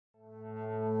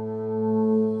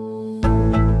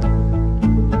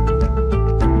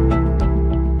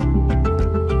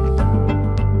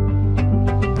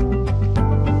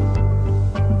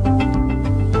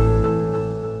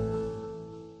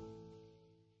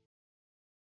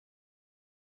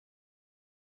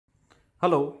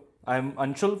Hello, I am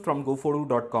Anshul from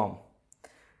gofodu.com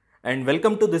and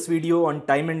welcome to this video on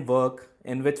time and work,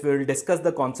 in which we will discuss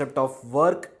the concept of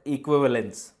work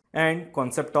equivalence and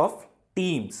concept of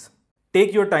teams.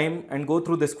 Take your time and go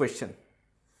through this question.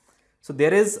 So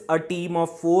there is a team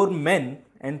of 4 men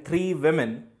and 3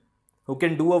 women who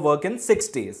can do a work in 6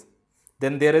 days.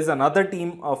 Then there is another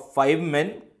team of 5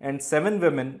 men and 7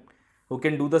 women who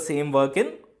can do the same work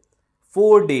in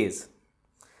 4 days.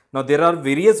 Now there are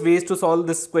various ways to solve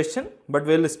this question, but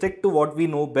we'll stick to what we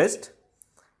know best,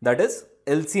 that is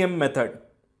LCM method.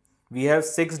 We have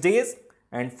 6 days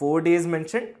and 4 days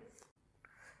mentioned.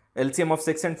 LCM of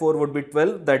 6 and 4 would be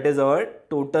 12, that is our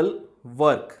total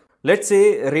work. Let's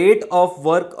say rate of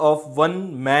work of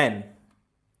one man,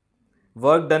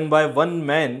 work done by one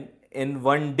man in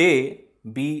one day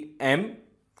be M,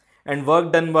 and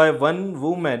work done by one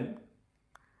woman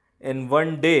in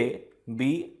one day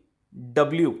be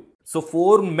W. So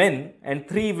 4 men and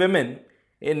 3 women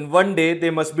in one day, they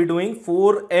must be doing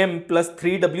 4M plus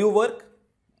 3W work.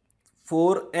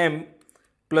 4M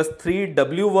plus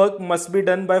 3W work must be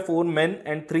done by 4 men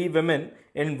and 3 women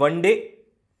in one day,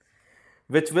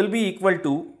 which will be equal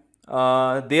to,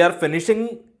 they are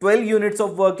finishing 12 units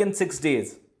of work in 6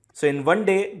 days. So in one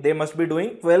day, they must be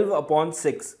doing 12 upon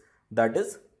 6, that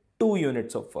is 2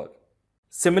 units of work.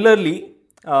 Similarly,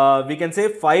 we can say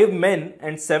 5 men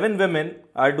and 7 women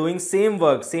are doing same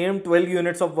work, same 12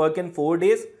 units of work in 4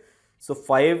 days. So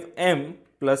 5M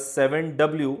plus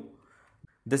 7W,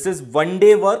 this is one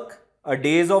day work, a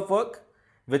days of work,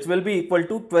 which will be equal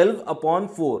to 12 upon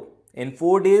 4. In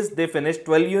 4 days, they finish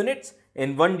 12 units.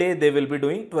 In one day, they will be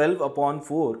doing 12 upon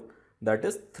 4, that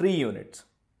is 3 units.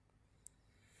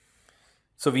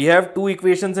 So we have two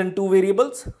equations and two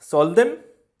variables. Solve them.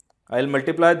 I'll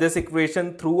multiply this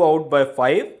equation throughout by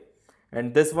 5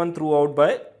 and this one throughout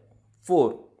by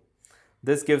 4.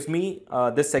 This gives me,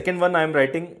 this second one I am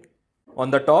writing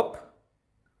on the top,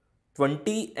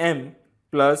 20M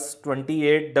plus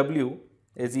 28W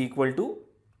is equal to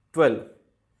 12,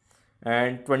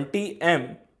 and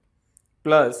 20M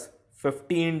plus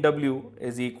 15W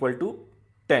is equal to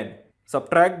 10.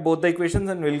 Subtract both the equations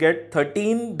and we'll get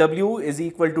 13W is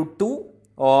equal to 2.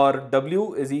 Or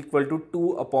W is equal to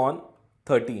 2 upon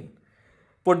 13.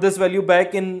 Put this value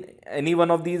back in any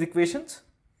one of these equations.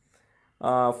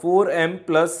 4M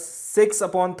plus 6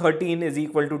 upon 13 is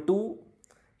equal to 2.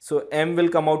 So M will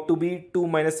come out to be 2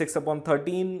 minus 6 upon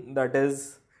 13, that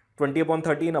is 20 upon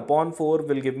 13 upon 4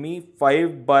 will give me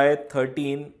 5 by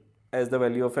 13 as the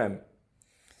value of M.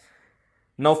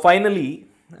 Now finally,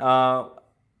 2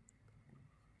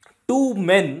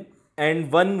 men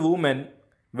and 1 woman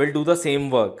will do the same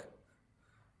work.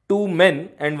 2 men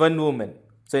and 1 woman.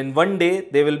 So in one day,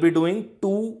 they will be doing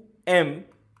 2M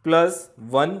plus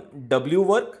 1W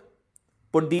work.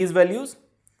 Put these values.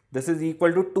 This is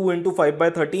equal to 2 into 5 by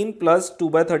 13 plus 2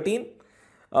 by 13.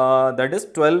 That is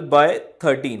 12 by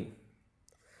 13.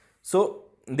 So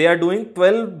they are doing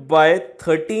 12 by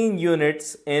 13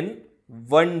 units in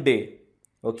one day.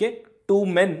 Okay. 2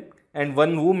 men and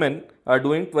 1 woman are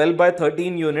doing 12 by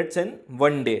 13 units in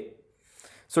one day.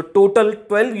 So total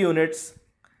 12 units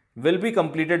will be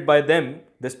completed by them.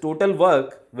 This total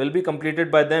work will be completed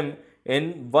by them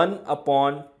in 1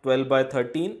 upon 12 by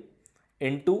 13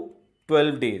 into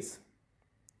 12 days,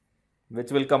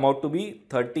 which will come out to be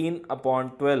 13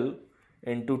 upon 12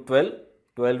 into 12.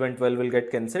 12 and 12 will get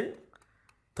cancelled.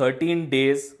 13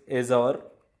 days is our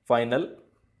final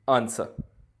answer.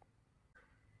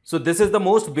 So this is the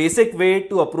most basic way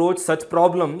to approach such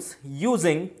problems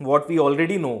using what we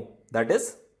already know, that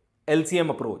is LCM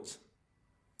approach.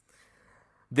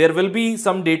 There will be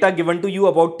some data given to you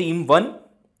about team 1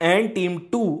 and team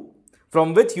 2,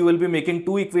 from which you will be making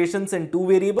two equations and two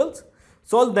variables.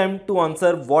 Solve them to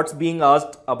answer what's being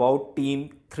asked about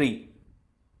team 3.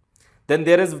 Then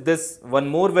there is this one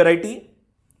more variety.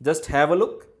 Just have a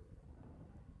look.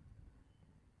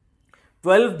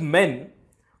 12 men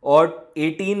or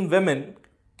 18 women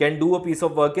can do a piece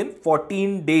of work in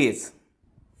 14 days.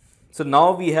 So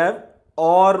now we have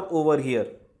OR over here.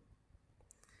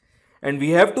 And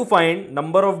we have to find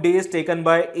number of days taken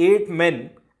by 8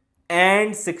 men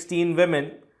and 16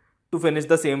 women to finish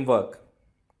the same work.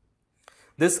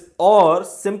 This OR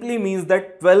simply means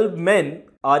that 12 men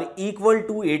are equal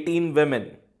to 18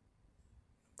 women.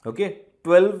 Okay,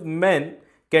 12 men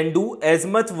can do as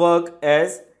much work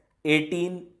as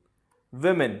 18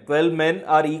 women. 12 men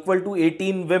are equal to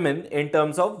 18 women in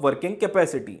terms of working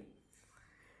capacity.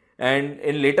 And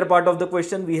in later part of the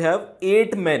question, we have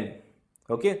 8 men.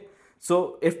 Okay.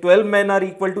 So if 12 men are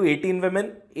equal to 18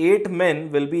 women, 8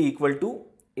 men will be equal to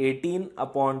 18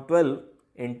 upon 12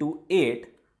 into 8,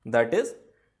 that is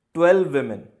 12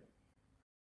 women.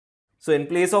 So in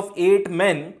place of 8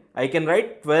 men, I can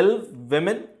write 12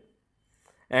 women,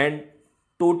 and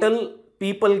total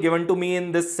people given to me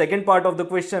in this second part of the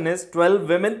question is 12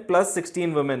 women plus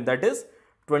 16 women, that is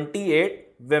 28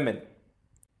 women.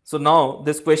 So now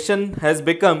this question has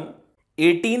become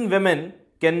 18 women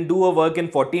can do a work in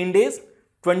 14 days,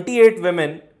 28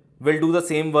 women will do the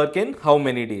same work in how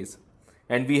many days?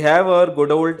 And we have our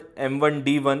good old M1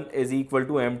 D1 is equal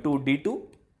to M2 D2.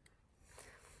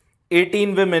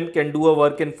 18 women can do a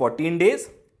work in 14 days.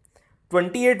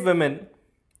 28 women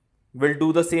will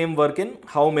do the same work in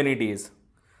how many days?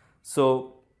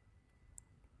 So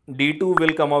D2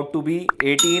 will come out to be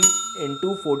 18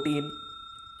 into 14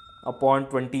 upon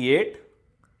 28,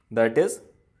 that is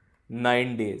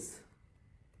 9 days.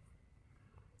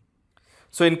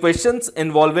 So in questions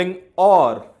involving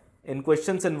or,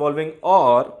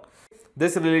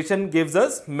 this relation gives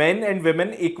us men and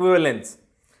women equivalence.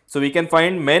 So we can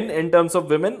find men in terms of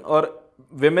women or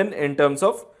women in terms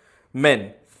of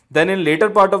men. Then in later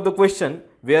part of the question,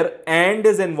 where and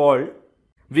is involved,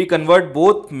 we convert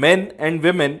both men and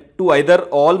women to either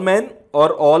all men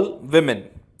or all women.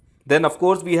 Then of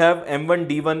course we have M1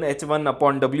 D1 H1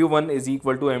 upon W1 is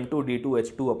equal to M2 D2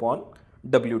 H2 upon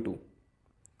W2.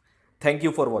 Thank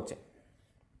you for watching.